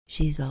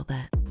She's All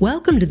That.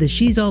 Welcome to the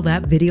She's All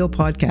That video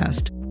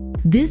podcast.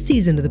 This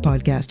season of the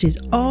podcast is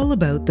all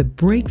about the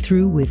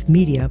Breakthrough with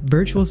Media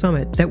virtual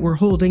summit that we're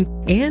holding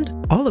and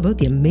all about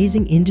the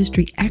amazing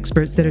industry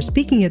experts that are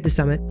speaking at the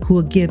summit who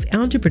will give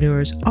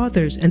entrepreneurs,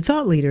 authors, and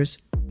thought leaders,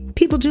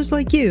 people just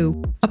like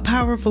you, a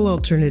powerful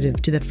alternative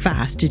to the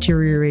fast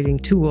deteriorating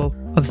tool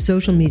of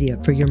social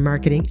media for your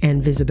marketing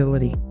and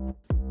visibility.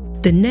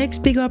 The next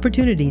big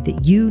opportunity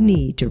that you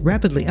need to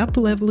rapidly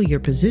up-level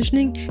your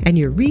positioning and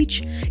your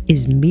reach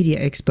is media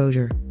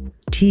exposure.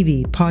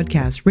 TV,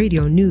 podcasts,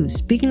 radio, news,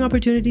 speaking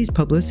opportunities,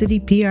 publicity,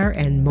 PR,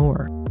 and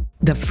more.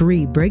 The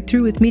free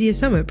Breakthrough with Media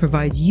Summit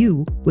provides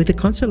you with a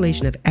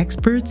constellation of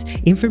experts,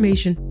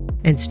 information,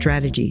 and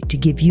strategy to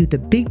give you the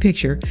big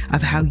picture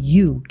of how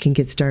you can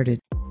get started.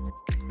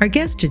 Our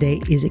guest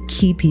today is a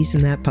key piece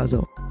in that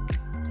puzzle.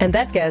 And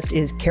that guest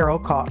is Carol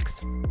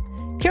Cox.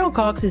 Carol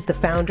Cox is the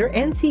founder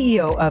and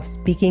CEO of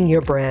Speaking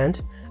Your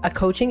Brand, a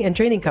coaching and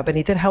training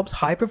company that helps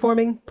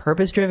high-performing,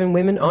 purpose-driven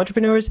women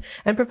entrepreneurs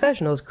and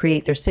professionals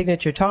create their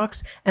signature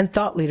talks and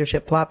thought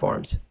leadership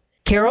platforms.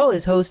 Carol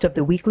is host of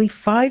the weekly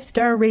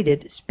 5-star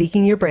rated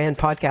Speaking Your Brand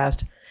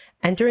podcast,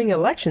 and during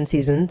election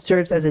season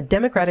serves as a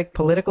Democratic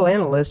political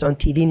analyst on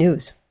TV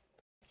news.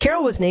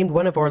 Carol was named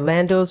one of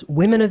Orlando's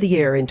Women of the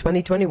Year in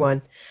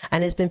 2021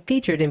 and has been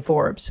featured in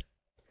Forbes.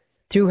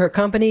 Through her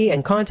company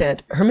and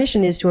content, her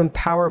mission is to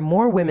empower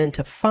more women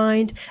to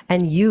find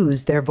and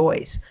use their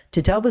voice,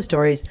 to tell the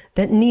stories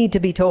that need to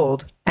be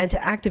told, and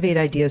to activate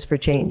ideas for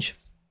change.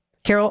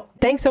 Carol,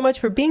 thanks so much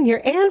for being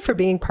here and for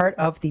being part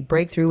of the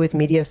Breakthrough with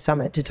Media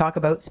Summit to talk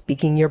about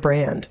speaking your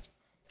brand.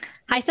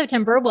 Hi,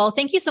 September. Well,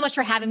 thank you so much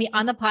for having me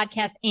on the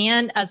podcast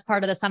and as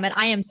part of the summit.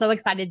 I am so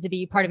excited to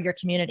be part of your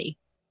community.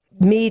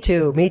 Me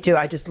too.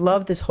 I just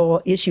love this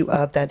whole issue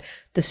of that,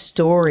 the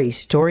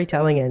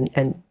storytelling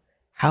and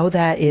how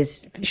that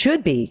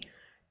should be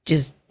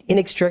just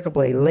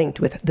inextricably linked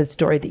with the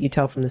story that you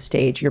tell from the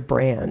stage, your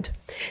brand.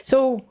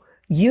 So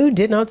you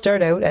did not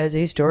start out as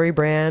a story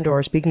brand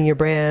or speaking your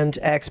brand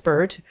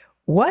expert.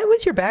 What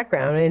was your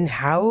background and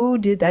how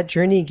did that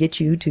journey get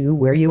you to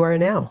where you are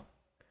now?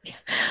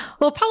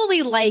 Well,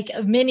 probably like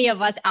many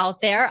of us out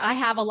there, I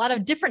have a lot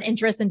of different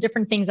interests and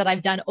different things that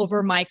I've done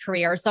over my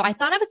career. So I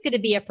thought I was going to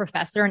be a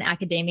professor in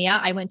academia.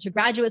 I went to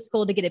graduate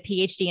school to get a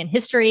PhD in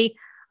history.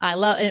 I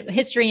love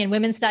history and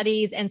women's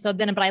studies.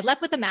 But I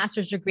left with a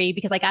master's degree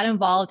because I got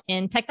involved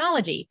in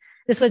technology.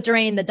 This was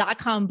during the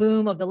dot-com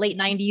boom of the late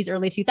 90s,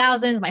 early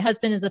 2000s. My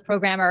husband is a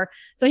programmer.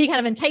 So he kind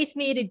of enticed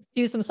me to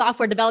do some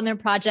software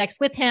development projects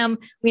with him.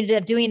 We ended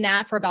up doing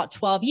that for about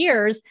 12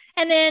 years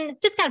and then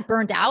just got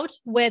burnt out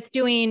with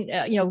doing,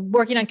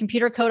 working on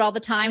computer code all the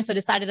time. So I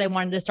decided I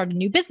wanted to start a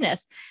new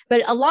business.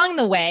 But along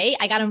the way,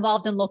 I got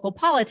involved in local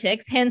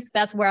politics. Hence,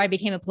 that's where I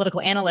became a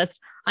political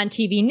analyst on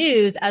TV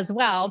news as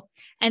well.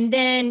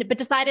 But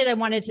decided I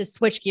wanted to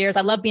switch gears.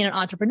 I love being an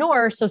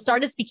entrepreneur. So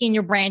started Speaking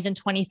Your Brand in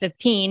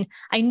 2015.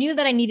 I knew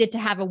that I needed to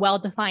have a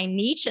well-defined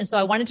niche. And so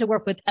I wanted to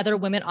work with other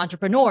women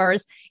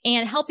entrepreneurs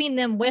and helping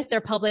them with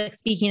their public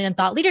speaking and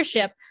thought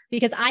leadership,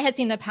 because I had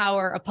seen the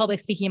power of public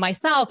speaking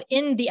myself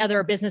in the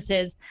other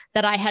businesses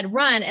that I had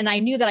run. And I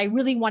knew that I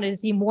really wanted to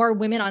see more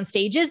women on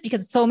stages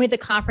because so many of the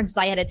conferences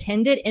I had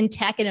attended in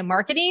tech and in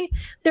marketing,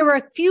 there were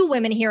a few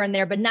women here and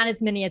there, but not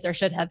as many as there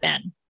should have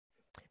been.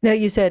 Now,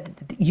 you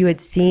said you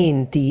had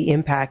seen the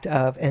impact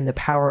of and the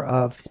power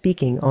of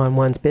speaking on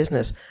one's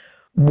business.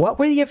 What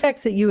were the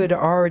effects that you had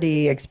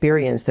already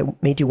experienced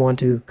that made you want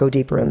to go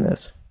deeper in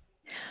this?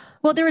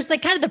 Well, there was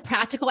like kind of the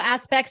practical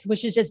aspects,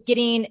 which is just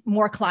getting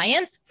more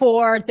clients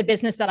for the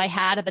business that I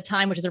had at the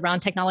time, which is around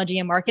technology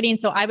and marketing.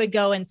 So I would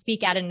go and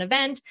speak at an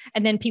event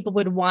and then people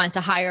would want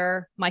to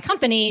hire my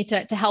company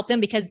to help them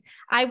because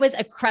I was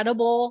a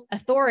credible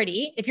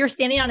authority. If you're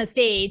standing on a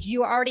stage,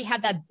 you already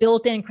have that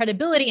built-in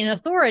credibility and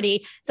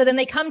authority. So then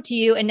they come to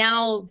you and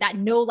now that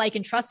know, like,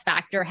 and trust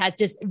factor has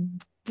just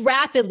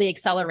rapidly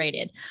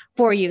accelerated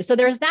for you. So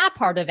there's that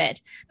part of it.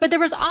 But there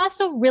was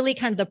also really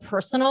kind of the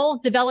personal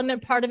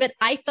development part of it.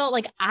 I felt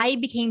like I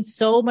became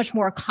so much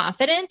more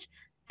confident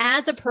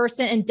as a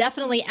person and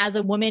definitely as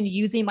a woman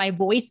using my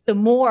voice, the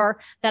more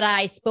that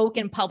I spoke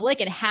in public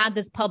and had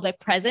this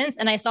public presence.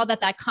 And I saw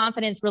that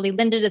confidence really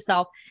lended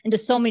itself into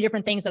so many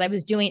different things that I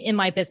was doing in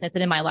my business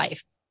and in my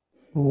life.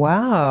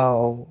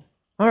 Wow.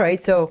 All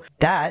right. So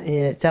that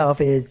in itself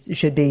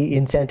should be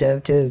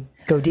incentive to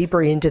go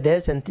deeper into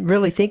this and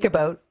really think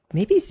about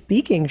maybe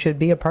speaking should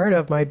be a part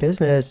of my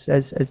business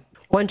as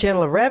one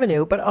channel of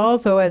revenue, but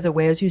also as a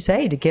way, as you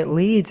say, to get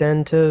leads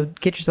and to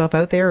get yourself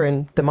out there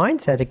and the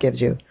mindset it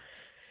gives you.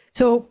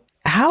 So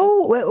at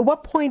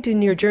what point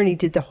in your journey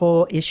did the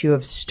whole issue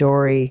of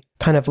story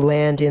kind of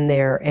land in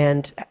there?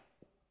 And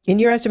in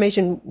your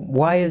estimation,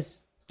 why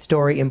is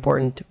story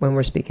important when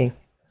we're speaking?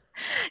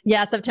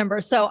 Yeah,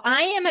 September. So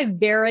I am a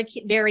very,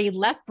 very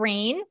left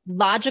brain,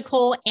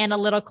 logical,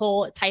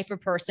 analytical type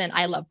of person.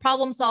 I love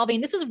problem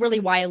solving. This is really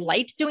why I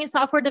liked doing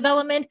software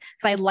development,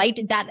 because I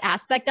liked that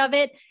aspect of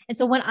it. And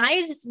so when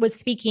I just was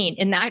speaking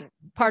in that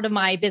part of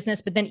my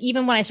business, but then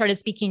even when I started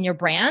Speaking Your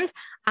Brand,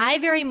 I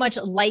very much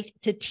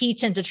liked to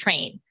teach and to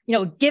train.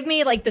 give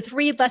me like the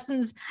 3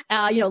 lessons,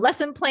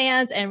 lesson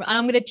plans, and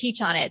I'm going to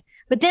teach on it.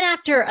 But then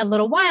after a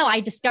little while, I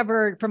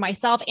discovered for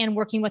myself and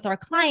working with our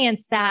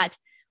clients that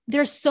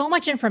there's so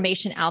much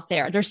information out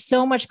there. There's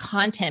so much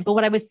content. But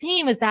what I was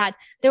seeing was that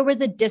there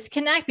was a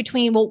disconnect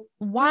between, well,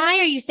 why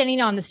are you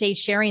standing on the stage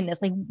sharing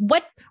this? Like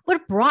what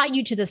brought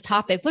you to this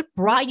topic? What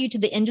brought you to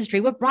the industry?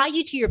 What brought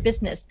you to your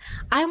business?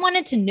 I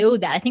wanted to know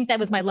that. I think that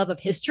was my love of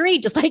history,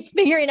 just like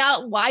figuring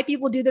out why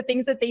people do the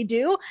things that they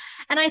do.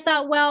 And I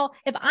thought, well,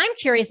 if I'm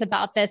curious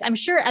about this, I'm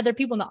sure other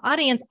people in the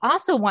audience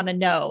also want to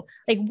know,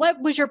 like,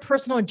 what was your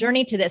personal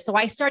journey to this? So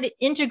I started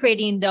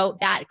integrating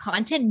that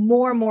content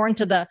more and more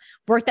into the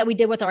work that we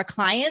did with our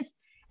clients.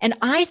 And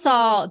I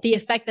saw the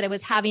effect that it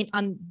was having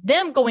on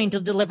them going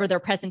to deliver their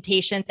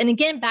presentations. And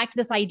again, back to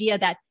this idea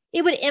that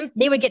they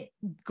would get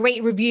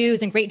great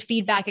reviews and great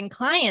feedback and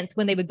clients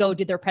when they would go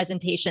do their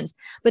presentations,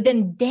 but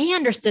then they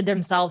understood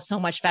themselves so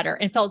much better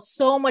and felt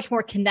so much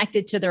more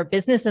connected to their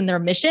business and their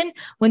mission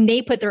when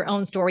they put their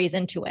own stories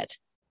into it.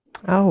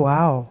 Oh,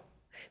 wow.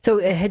 So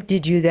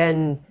did you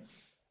then,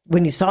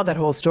 when you saw that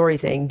whole story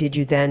thing, did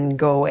you then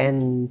go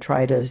and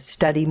try to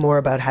study more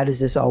about how does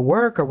this all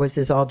work, or was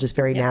this all just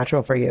very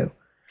natural for you?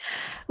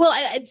 Well,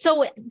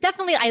 so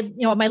definitely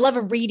my love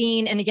of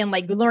reading and again,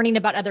 like learning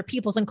about other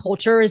peoples and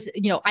cultures,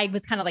 I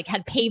was kind of like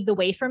had paved the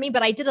way for me,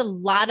 but I did a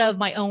lot of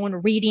my own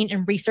reading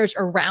and research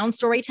around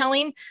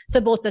storytelling. So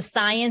both the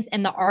science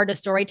and the art of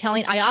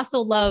storytelling. I also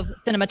love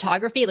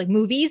cinematography, like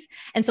movies.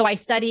 And so I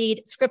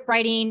studied script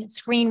writing,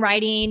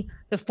 screenwriting,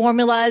 the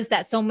formulas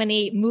that so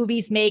many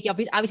movies make,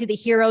 obviously the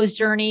hero's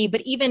journey,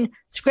 but even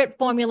script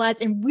formulas,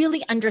 and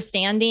really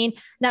understanding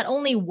not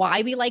only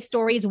why we like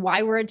stories,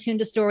 why we're attuned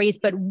to stories,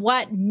 but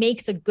what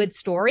makes a good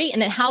story.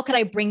 And then how could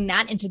I bring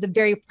that into the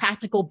very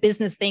practical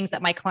business things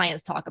that my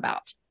clients talk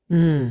about?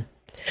 Mm.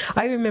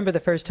 I remember the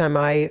first time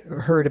I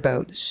heard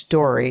about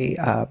story,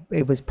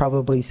 it was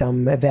probably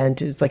some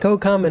event. It was like, oh,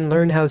 come and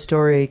learn how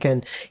story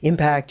can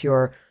impact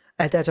your...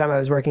 At that time, I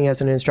was working as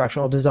an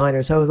instructional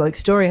designer. So like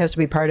story has to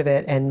be part of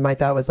it. And my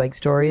thought was like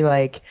story,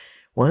 like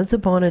once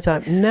upon a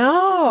time.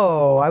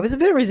 No, I was a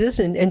bit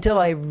resistant until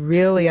I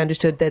really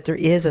understood that there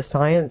is a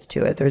science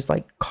to it. There's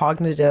like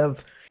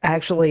cognitive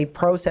actually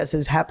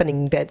processes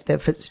happening that the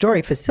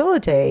story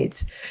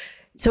facilitates.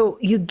 So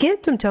you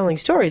get them telling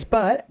stories,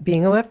 but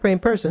being a left brain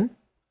person,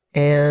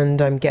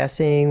 and I'm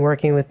guessing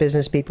working with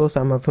business people,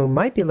 some of whom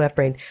might be left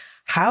brain,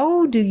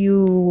 how do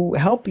you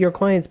help your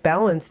clients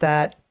balance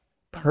that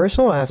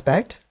personal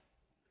aspect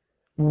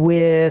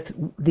with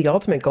the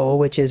ultimate goal,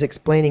 which is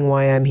explaining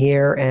why I'm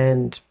here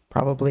and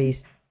probably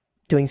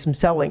doing some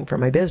selling for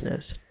my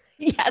business?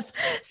 Yes.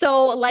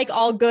 So like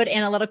all good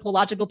analytical,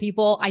 logical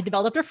people, I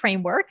developed a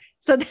framework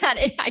so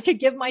that I could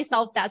give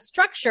myself that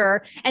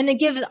structure and then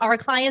give our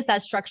clients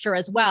that structure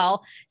as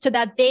well, so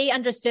that they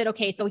understood,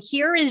 okay, so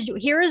here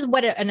is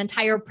what an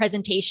entire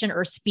presentation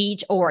or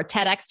speech or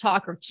TEDx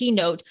talk or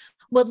keynote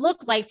would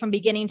look like from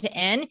beginning to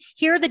end.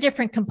 Here are the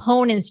different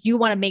components you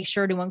want to make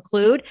sure to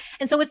include.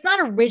 And so it's not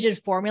a rigid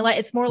formula.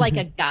 It's more like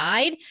a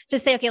guide to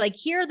say, okay, like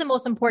here are the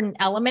most important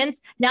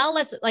elements. Now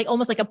let's like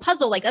almost like a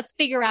puzzle, like let's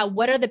figure out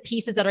what are the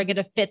pieces that are going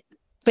to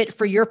fit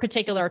for your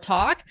particular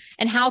talk.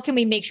 And how can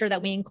we make sure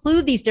that we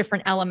include these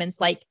different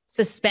elements like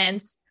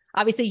suspense,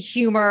 obviously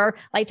humor,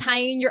 like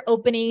tying your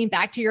opening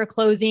back to your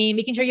closing,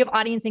 making sure you have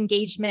audience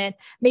engagement,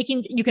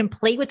 you can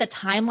play with the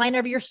timeline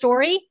of your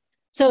story.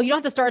 So you don't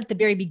have to start at the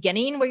very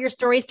beginning where your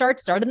story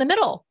starts, start in the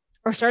middle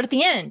or start at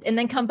the end and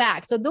then come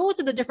back. So those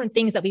are the different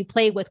things that we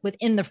play with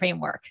within the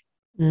framework.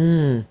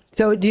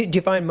 So do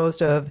you find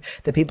most of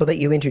the people that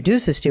you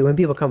introduce us to, when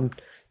people come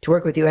to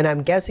work with you, and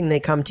I'm guessing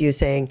they come to you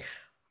saying,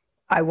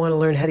 I want to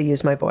learn how to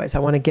use my voice. I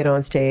want to get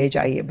on stage,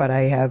 but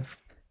I have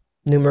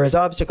numerous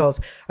obstacles.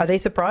 Are they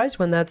surprised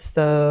when that's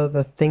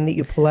the thing that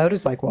you pull out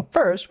is like, well,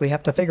 first we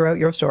have to figure out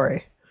your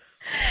story?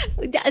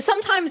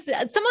 Sometimes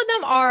some of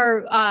them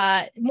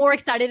are more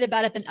excited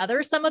about it than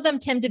others. Some of them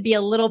tend to be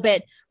a little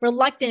bit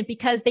reluctant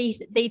because they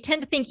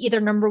tend to think either,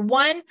 number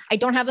one, I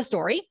don't have a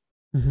story.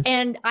 Mm-hmm.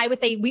 And I would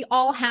say we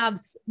all have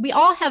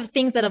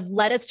things that have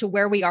led us to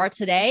where we are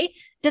today.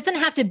 Doesn't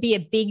have to be a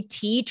big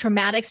T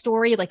traumatic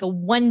story, like a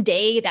one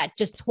day that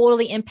just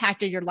totally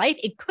impacted your life.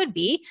 It could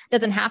be,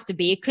 doesn't have to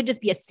be. It could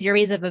just be a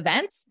series of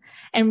events.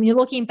 And when you're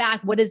looking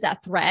back, what is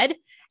that thread?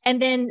 And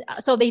then,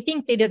 so they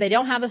think either they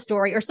don't have a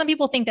story, or some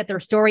people think that their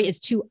story is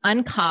too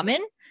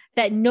uncommon,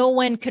 that no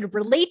one could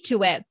relate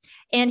to it.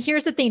 And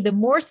here's the thing, the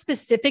more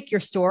specific your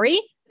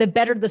story, the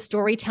better the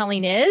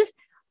storytelling is.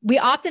 We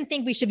often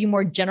think we should be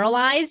more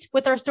generalized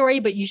with our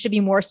story, but you should be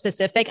more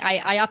specific.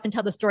 I often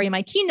tell the story in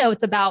my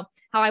keynotes about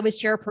how I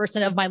was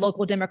chairperson of my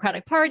local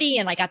Democratic Party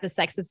and I got the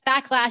sexist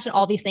backlash and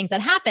all these things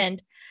that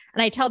happened.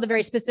 And I tell the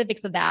very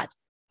specifics of that.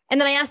 And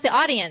then I ask the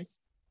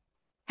audience,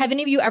 have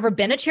any of you ever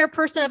been a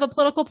chairperson of a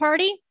political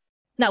party?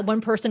 Not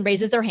one person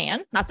raises their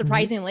hand, not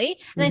surprisingly.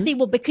 And I say,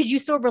 well, but could you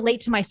still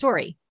relate to my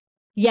story?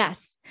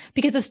 Yes,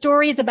 because the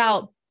story is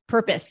about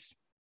purpose,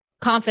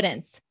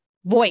 confidence,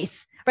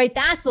 voice, right?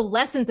 That's the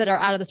lessons that are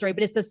out of the story,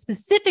 but it's the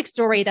specific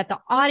story that the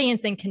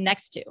audience then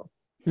connects to.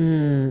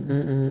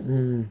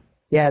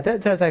 Yeah,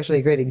 that's actually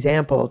a great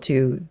example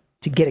to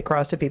get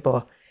across to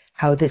people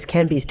how this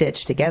can be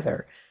stitched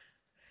together.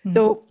 Mm-hmm.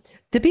 So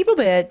the people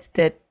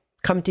that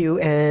come to you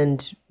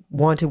and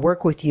want to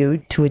work with you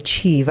to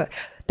achieve,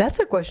 that's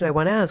a question I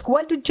want to ask.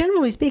 What,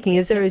 generally speaking,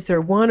 is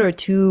there one or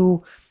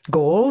two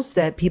goals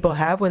that people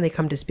have when they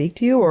come to speak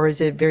to you, or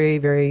is it very,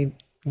 very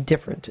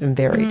different and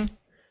varied? Mm-hmm.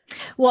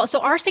 Well,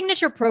 so our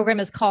signature program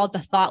is called the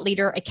Thought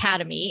Leader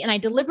Academy. And I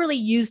deliberately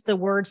use the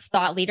words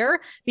thought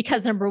leader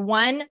because number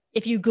one,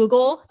 if you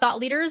Google thought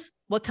leaders,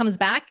 what comes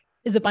back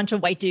is a bunch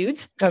of white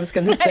dudes. I was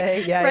going to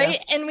say, yeah.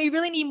 Right. Yeah. And we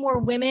really need more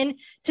women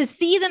to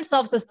see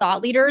themselves as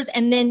thought leaders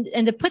and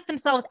to put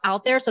themselves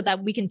out there so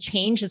that we can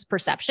change this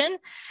perception.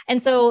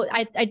 And so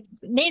I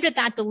named it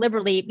that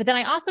deliberately, but then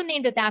I also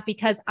named it that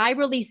because I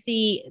really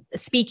see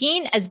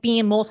speaking as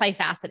being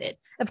multifaceted.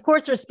 Of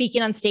course, we're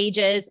speaking on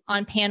stages,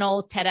 on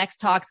panels, TEDx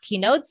talks,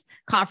 keynotes,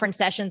 conference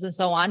sessions, and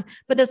so on.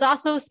 But there's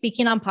also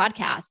speaking on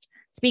podcasts,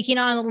 speaking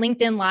on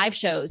LinkedIn live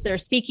shows. They're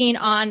speaking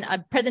on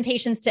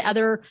presentations to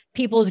other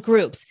people's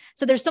groups.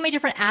 So there's so many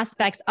different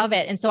aspects of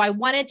it. And so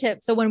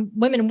so when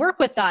women work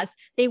with us,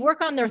 they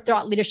work on their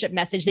thought leadership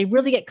message. They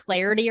really get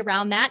clarity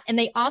around that. And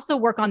they also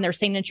work on their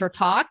signature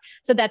talk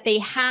so that they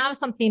have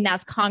something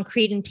that's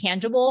concrete and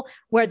tangible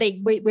where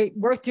they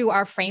work through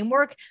our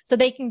framework so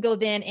they can go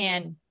then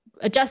and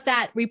adjust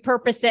that,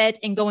 repurpose it,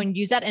 and go and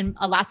use that in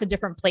lots of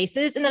different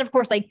places. And then of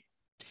course,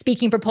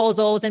 speaking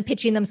proposals and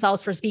pitching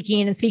themselves for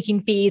speaking and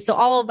speaking fees. So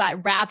all of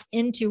that wrapped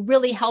into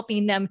really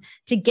helping them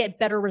to get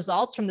better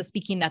results from the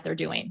speaking that they're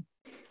doing.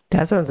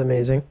 That sounds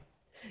amazing.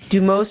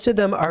 Do most of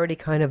them already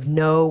kind of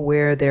know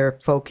where their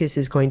focus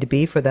is going to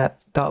be for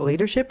that thought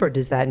leadership, or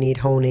does that need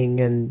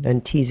honing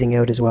and teasing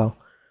out as well?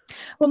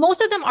 Well,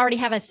 most of them already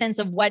have a sense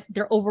of what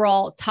their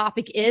overall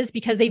topic is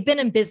because they've been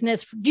in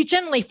business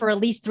generally for at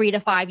least 3 to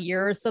 5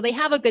 years. So they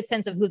have a good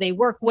sense of who they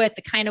work with,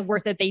 the kind of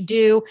work that they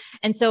do.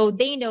 And so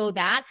they know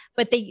that,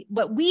 but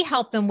what we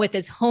help them with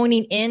is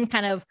honing in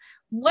kind of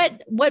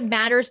what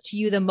matters to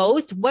you the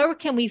most, where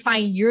can we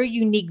find your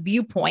unique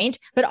viewpoint,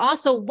 but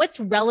also what's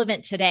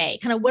relevant today,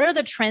 kind of what are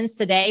the trends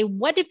today?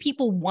 What do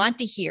people want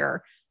to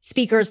hear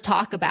speakers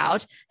talk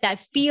about that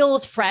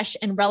feels fresh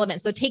and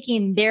relevant? So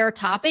taking their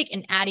topic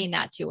and adding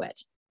that to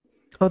it.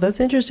 Oh,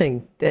 that's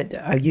interesting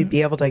that you'd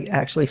be able to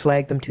actually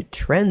flag them to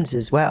trends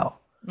as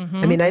well. Mm-hmm.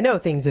 I mean, I know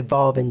things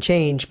evolve and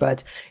change,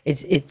 but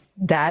it's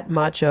that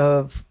much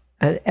of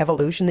an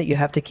evolution that you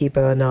have to keep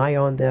an eye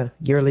on the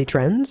yearly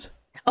trends.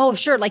 Oh,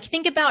 sure.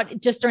 Think about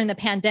just during the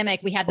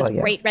pandemic, we had this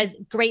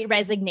great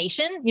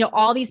resignation,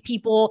 all these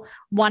people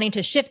wanting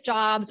to shift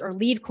jobs or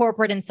leave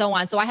corporate and so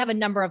on. So I have a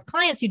number of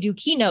clients who do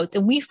keynotes,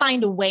 and we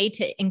find a way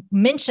to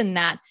mention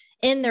that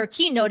in their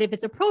keynote if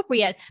it's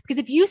appropriate. Because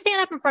if you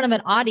stand up in front of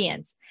an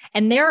audience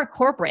and they're a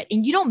corporate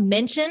and you don't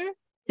mention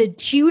the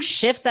huge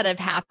shifts that have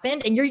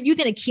happened and you're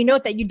using a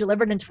keynote that you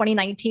delivered in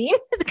 2019,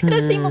 it's going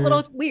to seem a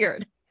little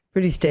weird.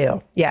 Pretty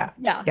stale. Yeah.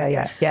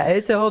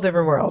 It's a whole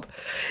different world.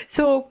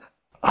 So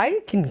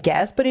I can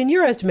guess, but in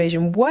your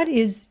estimation, what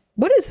is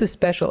the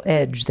special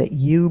edge that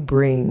you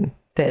bring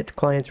that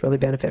clients really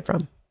benefit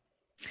from?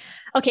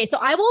 Okay, so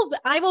I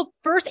will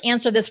first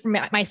answer this for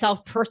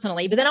myself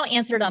personally, but then I'll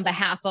answer it on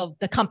behalf of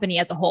the company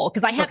as a whole,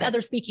 because I have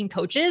other speaking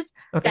coaches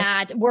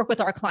that work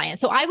with our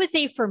clients. So I would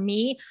say for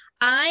me,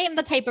 I am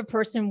the type of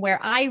person where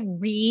I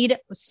read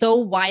so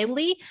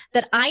widely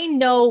that I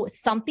know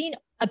something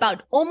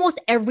about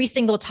almost every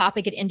single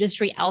topic and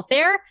industry out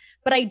there,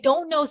 but I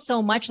don't know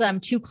so much that I'm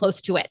too close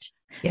to it.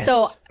 Yes.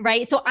 So,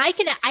 right. So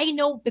I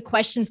know the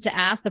questions to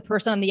ask the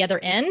person on the other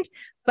end,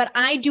 but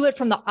I do it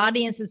from the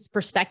audience's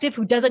perspective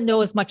who doesn't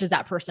know as much as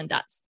that person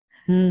does.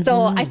 Mm-hmm.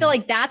 So I feel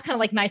like that's kind of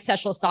like my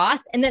special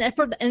sauce. And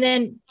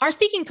then our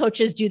speaking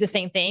coaches do the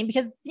same thing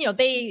because,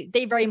 they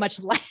very much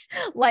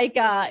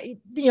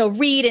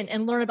read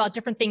and learn about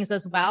different things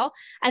as well.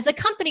 As a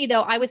company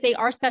though, I would say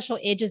our special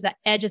edge is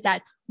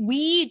that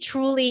we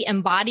truly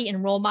embody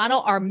and role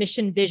model our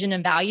mission, vision,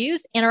 and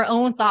values in our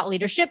own thought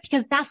leadership,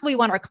 because that's what we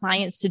want our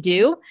clients to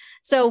do.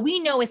 So we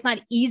know it's not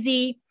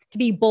easy to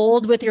be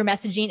bold with your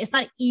messaging. It's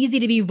not easy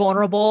to be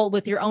vulnerable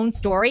with your own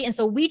story. And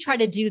so we try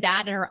to do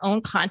that in our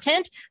own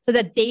content so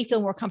that they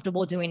feel more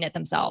comfortable doing it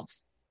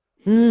themselves.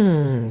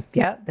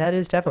 Yeah, that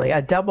is definitely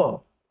a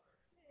double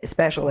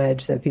special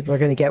edge that people are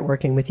going to get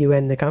working with you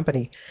and the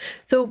company.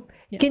 So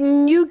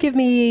can you give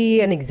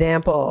me an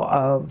example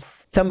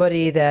of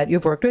somebody that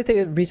you've worked with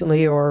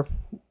recently or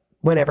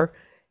whenever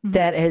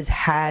that has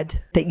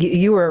had, that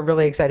you were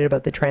really excited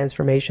about the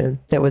transformation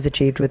that was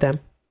achieved with them?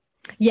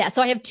 Yeah.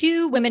 So I have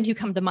 2 women who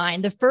come to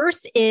mind. The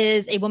first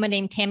is a woman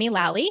named Tammy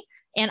Lally,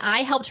 and I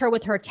helped her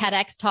with her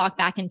TEDx talk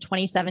back in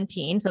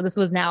 2017. So this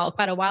was now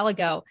quite a while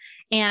ago.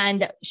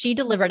 And she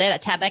delivered it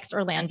at TEDx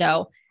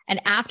Orlando. And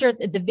after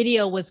the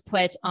video was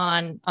put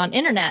on the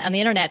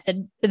internet,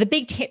 the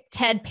big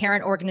TED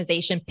parent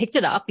organization picked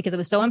it up because it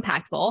was so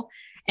impactful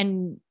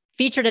and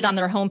featured it on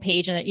their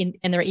homepage and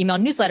in their email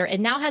newsletter.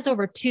 It now has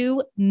over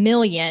 2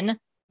 million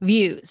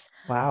views.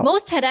 Wow.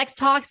 Most TEDx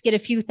talks get a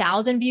few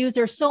thousand views.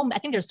 I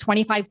think there's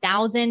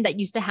 25,000 that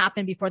used to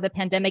happen before the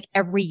pandemic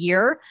every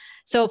year.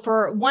 So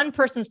for one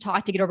person's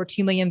talk to get over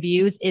 2 million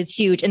views is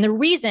huge. And the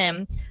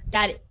reason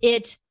that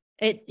it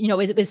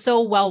is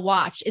so well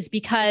watched is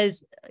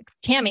because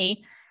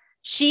Tammy,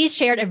 she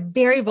shared a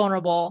very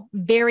vulnerable,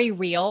 very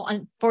real,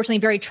 unfortunately,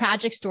 very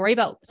tragic story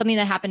about something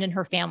that happened in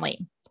her family.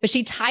 But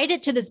she tied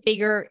it to this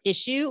bigger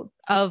issue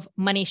of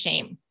money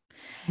shame.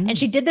 And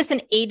she did this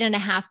in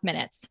 8.5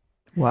 minutes.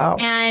 Wow.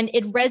 And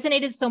it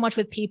resonated so much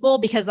with people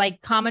because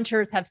like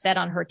commenters have said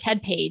on her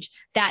TED page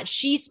that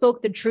she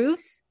spoke the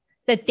truths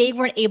that they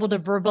weren't able to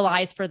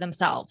verbalize for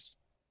themselves.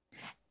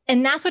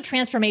 And that's what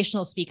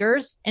transformational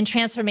speakers and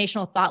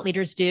transformational thought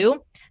leaders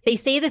do. They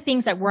say the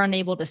things that we're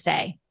unable to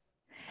say.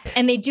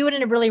 And they do it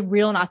in a really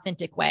real and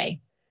authentic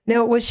way.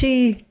 Now, when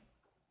she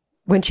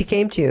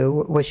came to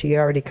you, was she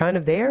already kind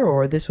of there,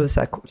 or this was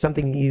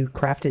something you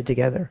crafted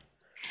together?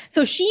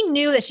 So she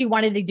knew that she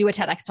wanted to do a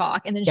TEDx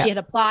talk, and then she had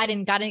applied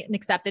and got it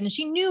accepted. And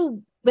she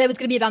knew that it was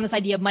going to be about this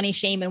idea of money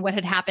shame and what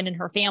had happened in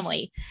her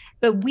family.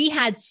 But we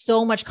had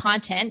so much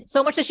content,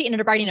 so much that she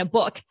ended up writing a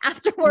book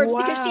afterwards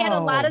because she had a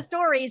lot of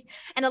stories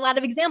and a lot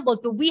of examples.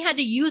 But we had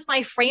to use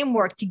my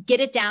framework to get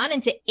it down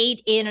into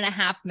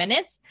 8.5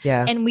 minutes.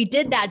 Yeah. And we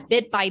did that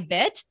bit by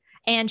bit.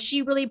 And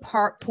she really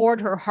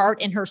poured her heart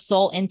and her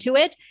soul into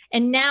it.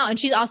 And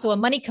she's also a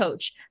money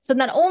coach. So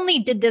not only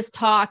did this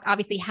talk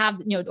obviously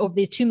have, over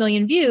these 2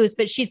 million views,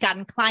 but she's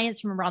gotten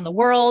clients from around the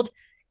world.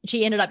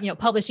 She ended up,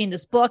 publishing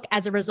this book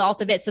as a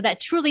result of it. So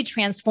that truly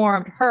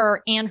transformed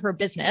her and her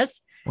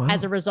business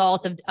as a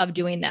result of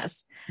doing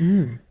this.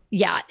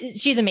 Yeah,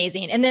 she's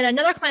amazing. And then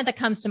another client that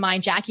comes to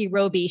mind, Jackie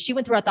Roby, she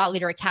went through our Thought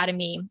Leader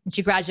Academy and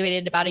she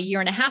graduated about 1.5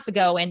 years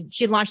ago, and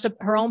she launched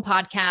her own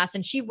podcast,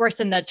 and she works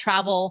in the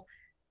travel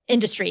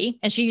industry.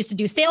 And she used to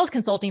do sales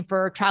consulting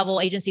for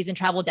travel agencies and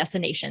travel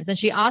destinations. And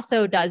she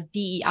also does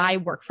DEI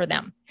work for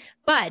them.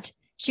 But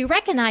she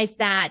recognized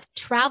that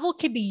travel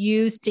could be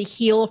used to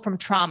heal from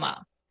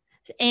trauma.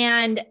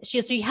 And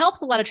she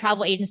helps a lot of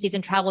travel agencies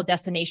and travel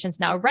destinations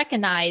now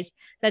recognize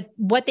that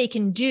what they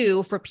can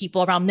do for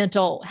people around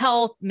mental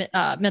health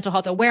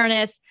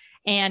awareness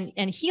and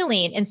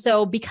healing. And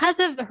so because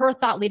of her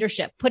thought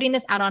leadership, putting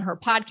this out on her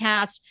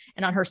podcast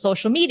and on her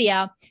social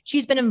media,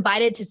 she's been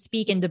invited to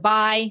speak in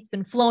Dubai. It's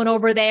been flown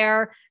over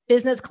there,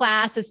 business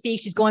class to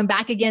speak. She's going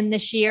back again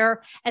this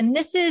year. And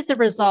this is the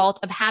result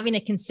of having a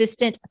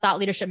consistent thought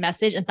leadership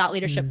message and thought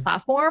leadership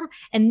platform.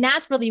 And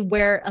that's really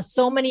where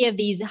so many of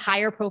these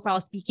higher profile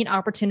speaking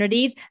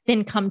opportunities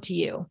then come to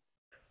you.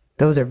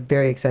 Those are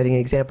very exciting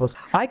examples.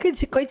 I could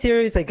quite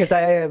seriously, because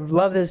I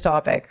love this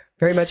topic,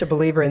 very much a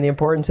believer in the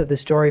importance of the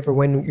story for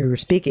when you're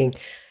speaking.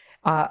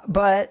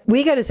 But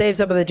we got to save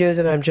some of the juice,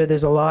 and I'm sure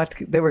there's a lot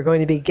that we're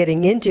going to be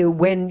getting into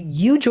when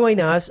you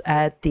join us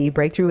at the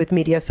Breakthrough with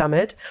Media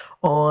Summit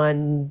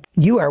on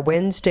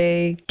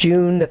Wednesday,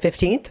 June the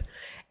 15th.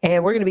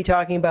 And we're going to be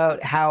talking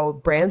about how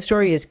brand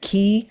story is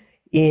key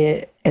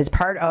as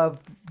part of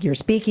your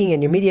speaking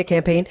and your media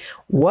campaign,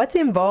 what's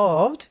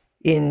involved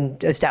in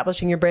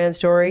establishing your brand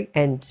story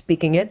and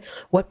speaking it,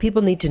 what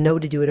people need to know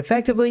to do it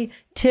effectively,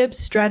 tips,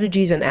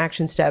 strategies, and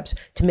action steps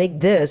to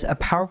make this a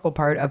powerful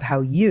part of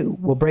how you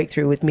will break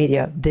through with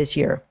media this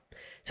year.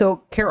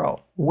 So,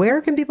 Carol, where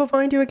can people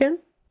find you again?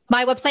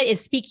 My website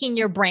is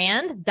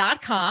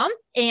speakingyourbrand.com.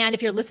 And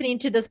if you're listening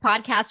to this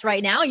podcast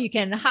right now, you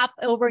can hop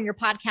over in your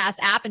podcast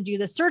app and do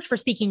the search for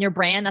Speaking Your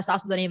Brand. That's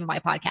also the name of my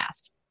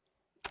podcast.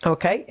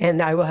 Okay.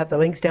 And I will have the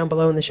links down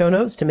below in the show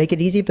notes to make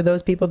it easy for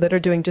those people that are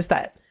doing just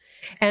that.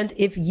 And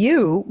if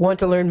you want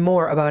to learn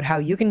more about how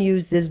you can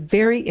use this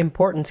very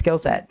important skill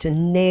set to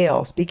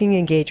nail speaking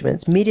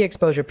engagements, media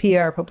exposure,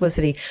 PR,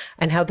 publicity,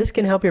 and how this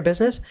can help your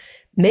business,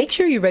 make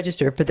sure you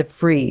register for the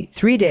free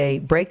 3-day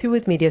Breakthrough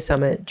with Media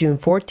Summit, June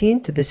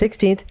 14th to the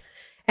 16th,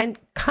 and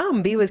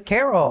come be with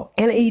Carol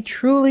and a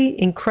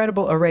truly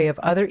incredible array of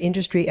other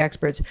industry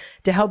experts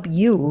to help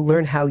you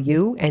learn how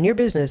you and your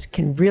business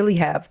can really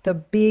have the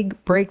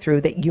big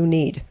breakthrough that you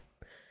need.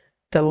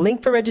 The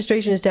link for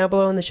registration is down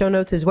below in the show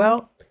notes as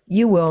well.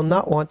 You will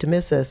not want to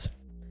miss this.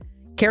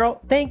 Carol,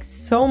 thanks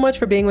so much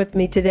for being with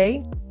me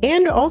today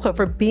and also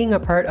for being a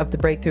part of the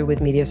Breakthrough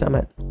with Media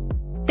Summit.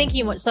 Thank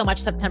you so much,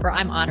 September.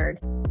 I'm honored.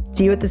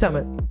 See you at the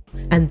summit.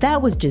 And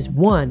that was just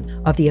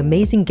one of the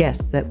amazing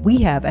guests that we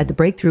have at the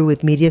Breakthrough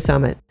with Media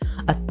Summit,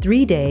 a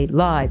 3-day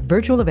live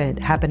virtual event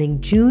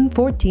happening June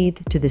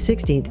 14th to the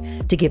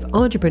 16th to give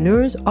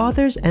entrepreneurs,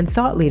 authors, and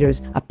thought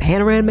leaders a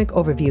panoramic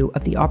overview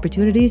of the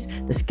opportunities,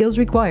 the skills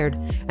required,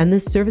 and the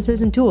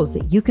services and tools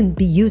that you can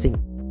be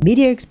using.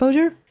 Media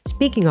exposure,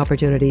 speaking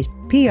opportunities,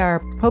 PR,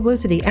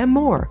 publicity, and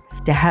more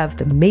to have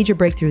the major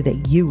breakthrough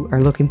that you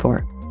are looking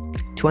for.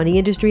 20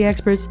 industry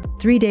experts,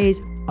 3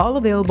 days, all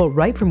available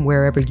right from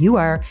wherever you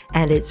are,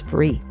 and it's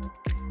free.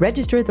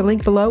 Register at the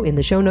link below in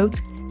the show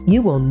notes.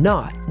 You will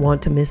not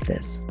want to miss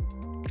this.